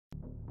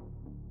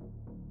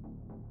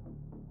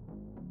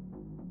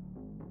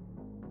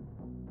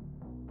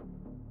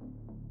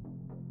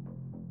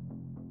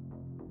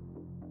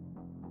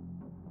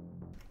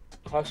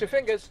Cross your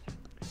fingers.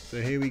 So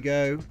here we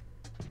go.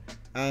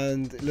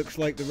 And it looks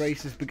like the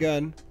race has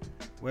begun.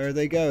 Where are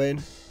they going?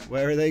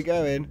 Where are they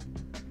going?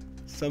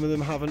 Some of them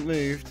haven't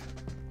moved.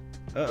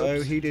 Uh-oh,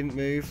 Oops. he didn't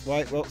move.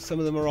 Right, well, some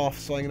of them are off,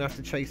 so I'm going to have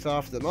to chase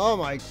after them. Oh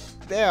my,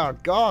 they are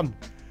gone.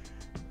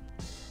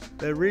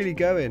 They're really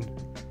going.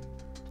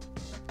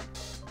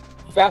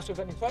 Faster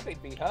than you thought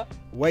they'd be, huh?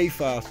 Way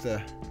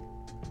faster.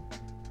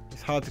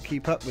 It's hard to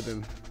keep up with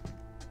them.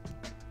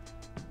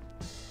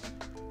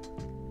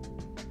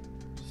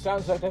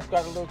 Sounds like they've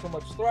got a little too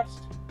much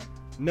thrust.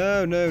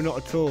 No, no, not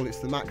at all. It's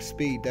the max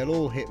speed. They'll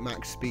all hit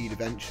max speed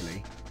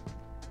eventually.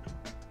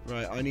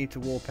 Right, I need to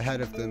warp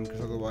ahead of them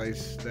because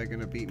otherwise they're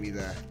going to beat me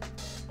there.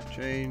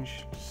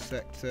 Change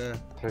sector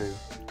 2.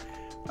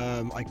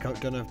 I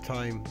don't have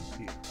time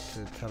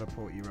to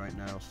teleport you right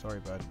now.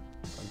 Sorry, bud.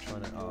 I'm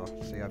trying to...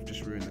 Oh, see, I've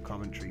just ruined the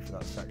commentary for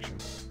that section.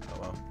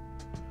 Oh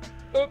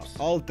well. Oops.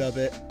 I'll dub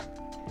it.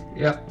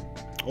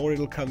 Yep. Or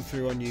it'll come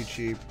through on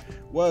YouTube.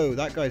 Whoa,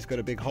 that guy's got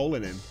a big hole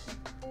in him.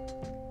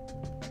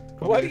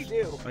 What'd he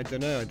do? I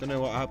don't know. I don't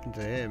know what happened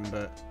to him,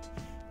 but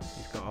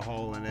he's got a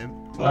hole in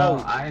him. Well,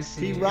 Oh, I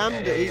see. he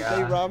rammed it.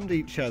 They rammed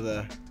each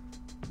other.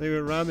 They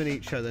were ramming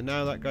each other.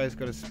 Now that guy's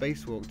got a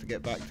spacewalk to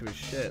get back to his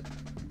ship.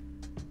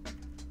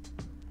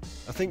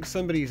 I think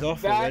somebody's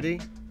off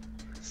already.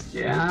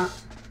 Yeah.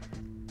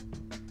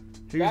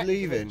 Who's That's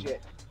leaving?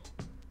 legit.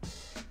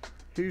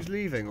 Who's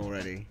leaving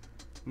already?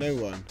 No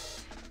one.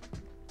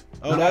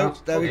 Oh No, no,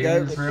 there we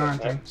go.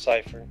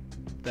 Cypher.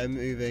 They're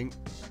moving.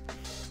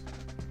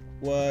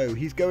 Whoa,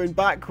 he's going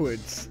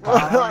backwards.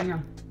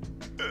 Following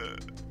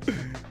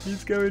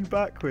He's going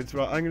backwards.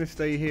 Right, I'm going to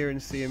stay here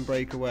and see him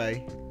break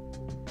away.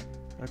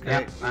 Okay.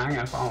 Yep, I'm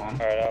gonna follow him.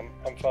 Alright,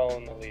 I'm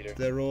following the leader.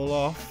 They're all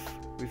off.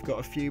 We've got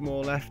a few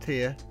more left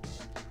here.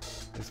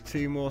 There's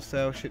 2 more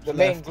sail ships The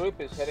left. main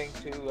group is heading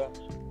to.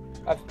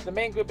 The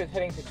main group is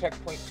heading to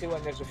checkpoint 2,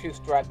 and there's a few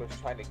stragglers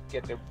trying to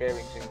get their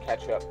bearings and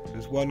catch up.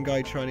 There's one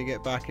guy trying to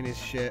get back in his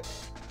ship.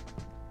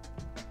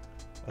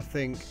 I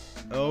think.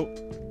 Oh.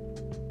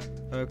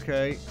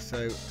 Okay,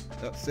 so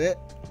that's it.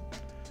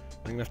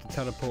 I'm gonna have to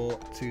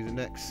teleport to the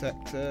next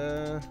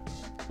sector.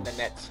 The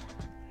nets.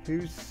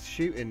 Who's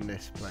shooting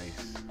this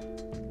place?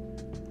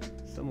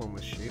 Someone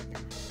was shooting.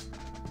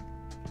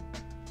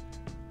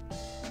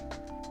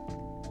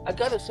 I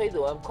gotta say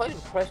though, I'm quite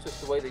impressed with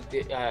the way they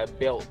did,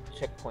 built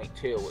checkpoint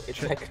 2.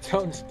 It's like its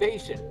own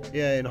station.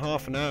 Yeah, in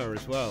half an hour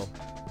as well.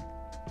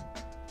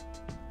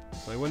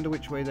 So I wonder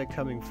which way they're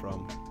coming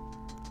from.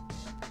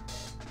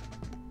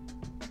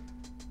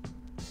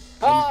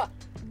 Ah!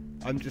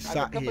 I'm just I'm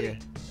sat company. here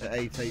at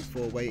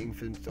 884 waiting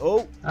for them to...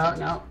 Oh! Oh,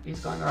 no,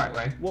 he's going the right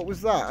way. What was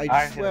that?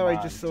 I swear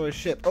I just saw a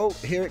ship. Oh,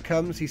 here it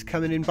comes. He's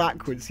coming in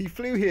backwards. He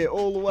flew here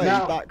all the way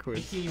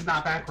backwards. He's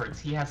not backwards.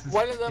 He has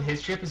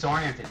his ship is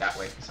oriented that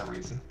way for some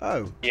reason.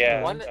 Oh.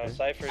 Yeah, One- no,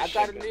 Cypher's I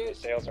got ship, a new- the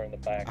sails are in the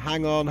back.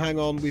 Hang on, hang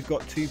on. We've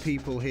got 2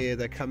 people here.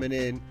 They're coming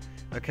in.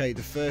 Okay,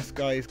 the first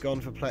guy's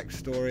gone for Plex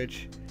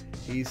storage.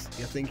 I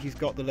think he's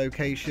got the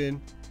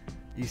location.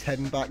 He's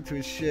heading back to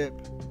his ship.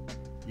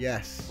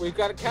 Yes. We've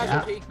got a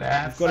casualty.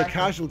 Yeah, We've got a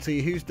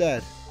casualty. Who's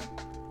dead?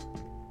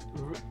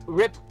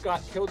 Rip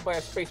got killed by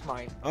a space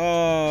mine.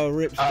 Oh,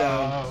 Rip's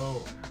down.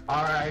 Oh,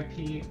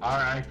 R.I.P.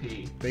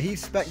 R.I.P. But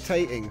he's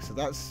spectating, so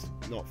that's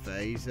not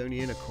fair. He's only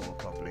in a core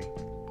properly.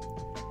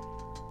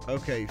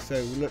 Okay, so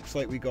looks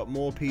like we got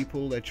more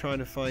people. They're trying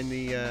to find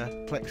the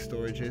Plex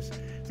storages.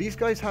 These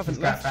guys haven't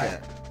left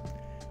yet.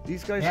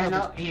 These guys haven't...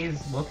 no,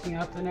 he's looking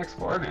up the next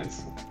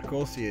coordinates. Of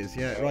course he is,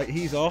 yeah. Right,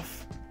 he's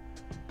off.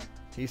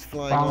 He's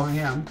flying Following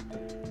off.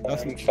 him.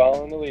 I'm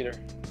following the leader.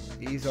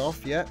 He's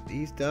off, yeah.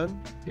 He's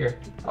done. Here,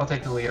 I'll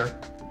take the leader.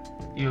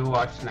 You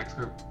watch the next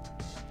group.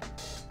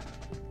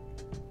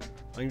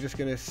 I'm just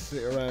going to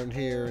sit around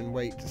here and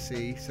wait to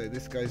see. So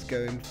this guy's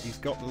going... He's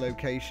got the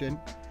location.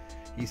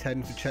 He's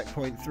heading for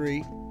checkpoint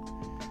 3. Do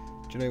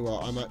you know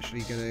what? I'm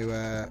actually going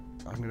to...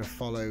 I'm going to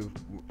follow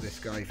this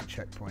guy for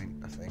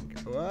checkpoint, I think.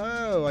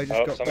 Whoa, I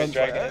just got somebody's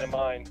done by... dragging in a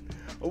mine.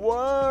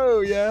 Whoa,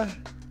 yeah.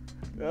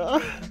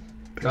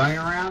 Going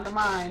around the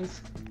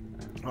mines.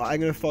 Right, I'm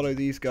going to follow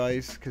these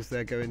guys because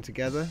they're going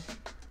together.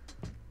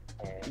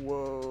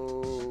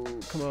 Whoa,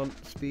 come on,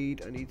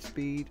 speed, I need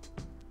speed.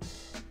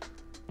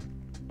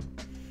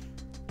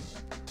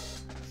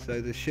 So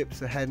the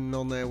ships are heading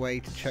on their way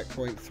to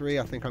checkpoint 3.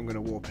 I think I'm going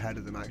to warp ahead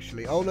of them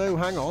actually. Oh no,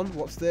 hang on,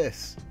 what's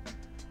this?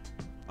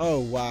 Oh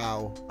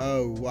wow,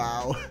 oh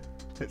wow.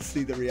 Let's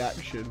see the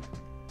reaction.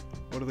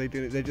 What are they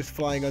doing? They're just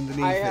flying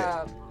underneath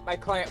it. My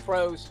client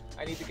froze.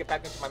 I need to get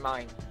back into my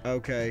mine.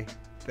 Okay,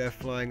 they're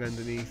flying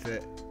underneath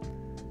it.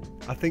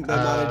 I think they're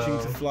managing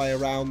to fly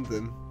around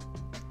them.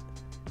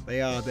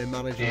 They are, they're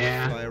managing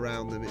to fly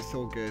around them. It's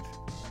all good.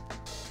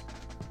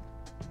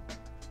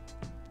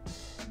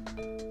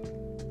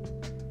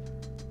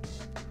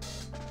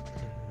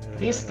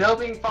 He's still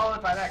being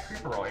followed by that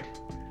creeperoid.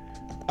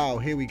 Oh,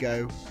 here we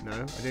go. No,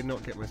 I did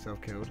not get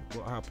myself killed.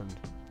 What happened?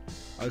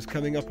 I was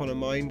coming up on a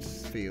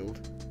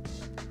minefield.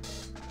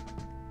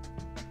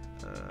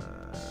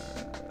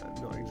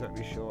 Not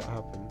exactly sure what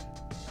happened.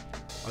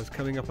 I was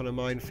coming up on a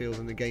minefield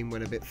and the game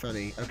went a bit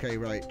funny. Okay,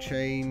 right,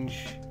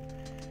 change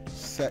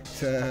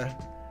sector.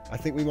 I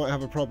think we might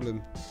have a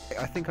problem.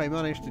 I think I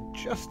managed to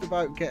just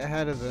about get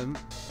ahead of them,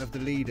 of the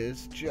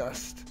leaders.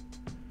 Just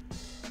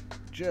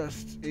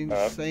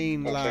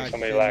insane lag in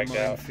the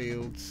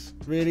minefields.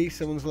 Really?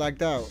 Someone's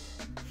lagged out?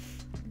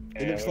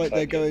 Yeah, It looks like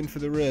they're going for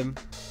the rim.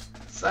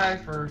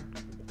 Cypher.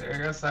 There you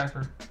go,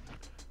 Cypher.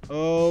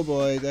 Oh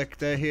boy,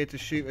 they're here to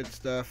shoot at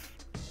stuff.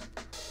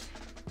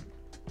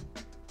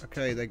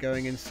 Okay, they're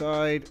going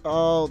inside.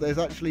 Oh, there's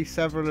actually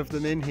several of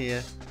them in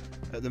here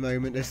at the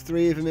moment. There's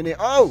 3 of them in here.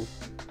 Oh!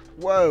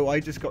 Whoa, I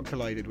just got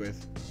collided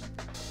with.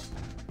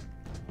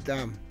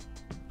 Damn.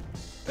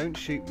 Don't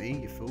shoot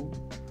me, you fool.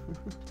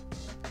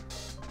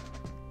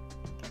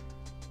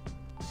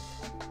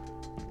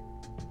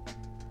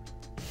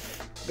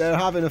 They're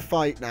having a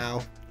fight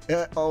now.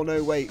 Oh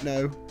no, wait,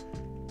 no.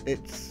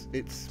 It's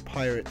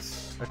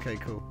pirates. Okay,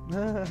 cool.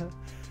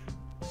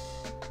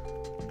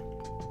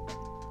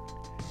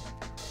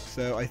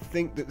 So I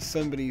think that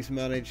somebody's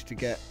managed to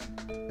get...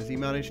 Has he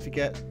managed to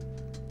get...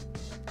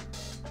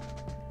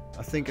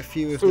 I think a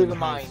few of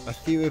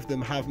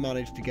them have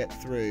managed to get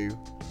through.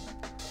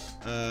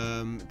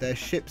 Their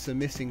ships are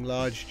missing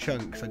large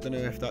chunks. I don't know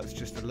if that's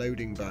just a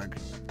loading bug.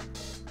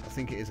 I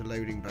think it is a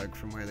loading bug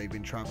from where they've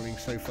been travelling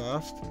so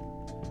fast.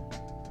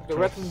 The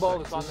wrecking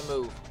ball is on the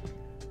move.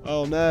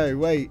 Oh no,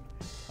 wait.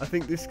 I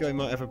think this guy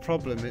might have a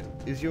problem.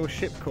 Is your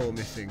ship core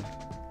missing?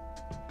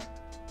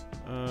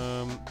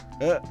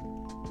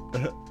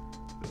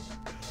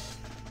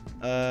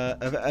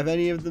 Have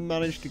any of them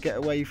managed to get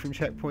away from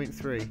checkpoint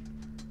 3?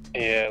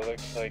 Yeah, it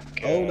looks like...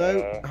 Oh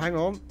no, hang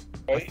on.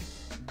 Wait.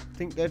 I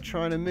think they're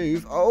trying to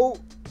move. Oh!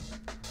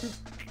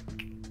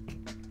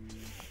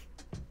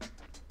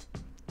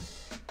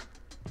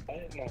 What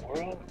in the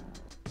world?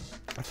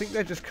 I think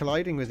they're just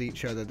colliding with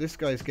each other. This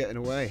guy's getting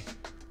away.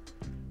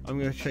 I'm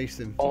going to chase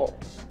them. Oh,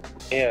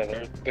 yeah,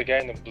 they're the guy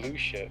in the blue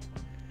ship.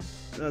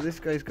 No, this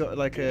guy's got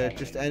like a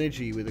just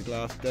energy with a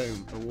glass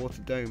dome, a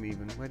water dome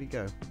even. Where'd he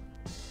go?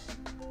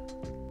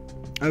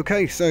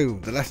 Okay, so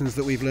the lessons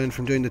that we've learned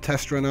from doing the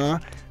test run are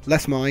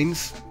less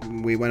mines.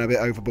 We went a bit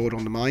overboard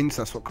on the mines.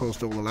 That's what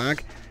caused all the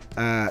lag.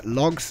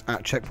 Logs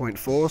at checkpoint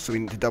 4, so we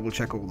need to double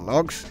check all the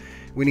logs.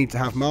 We need to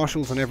have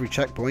marshals on every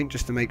checkpoint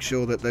just to make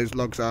sure that those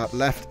logs are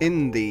left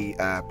in the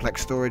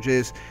Plex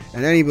storages,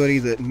 and anybody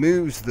that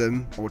moves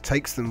them or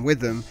takes them with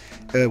them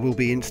will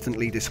be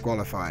instantly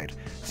disqualified.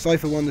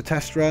 Cypher won the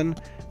test run,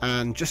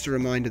 and just a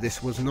reminder,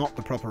 this was not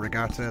the proper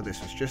regatta, this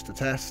was just a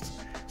test.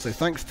 So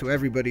thanks to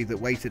everybody that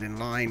waited in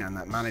line and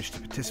that managed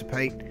to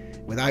participate.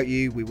 Without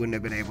you, we wouldn't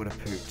have been able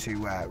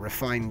to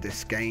refine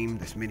this game,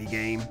 this mini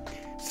game.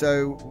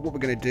 So what we're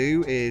going to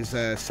do is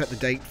set the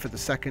date for the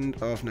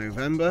 2nd of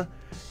November,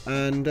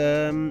 and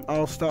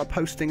I'll start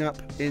posting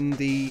up in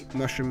the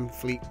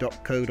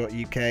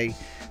MushroomFleet.co.uk,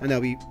 and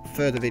there'll be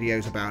further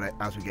videos about it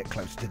as we get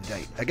closer to the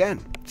date again.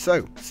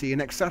 So see you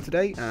next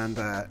Saturday, and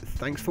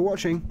thanks for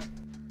watching.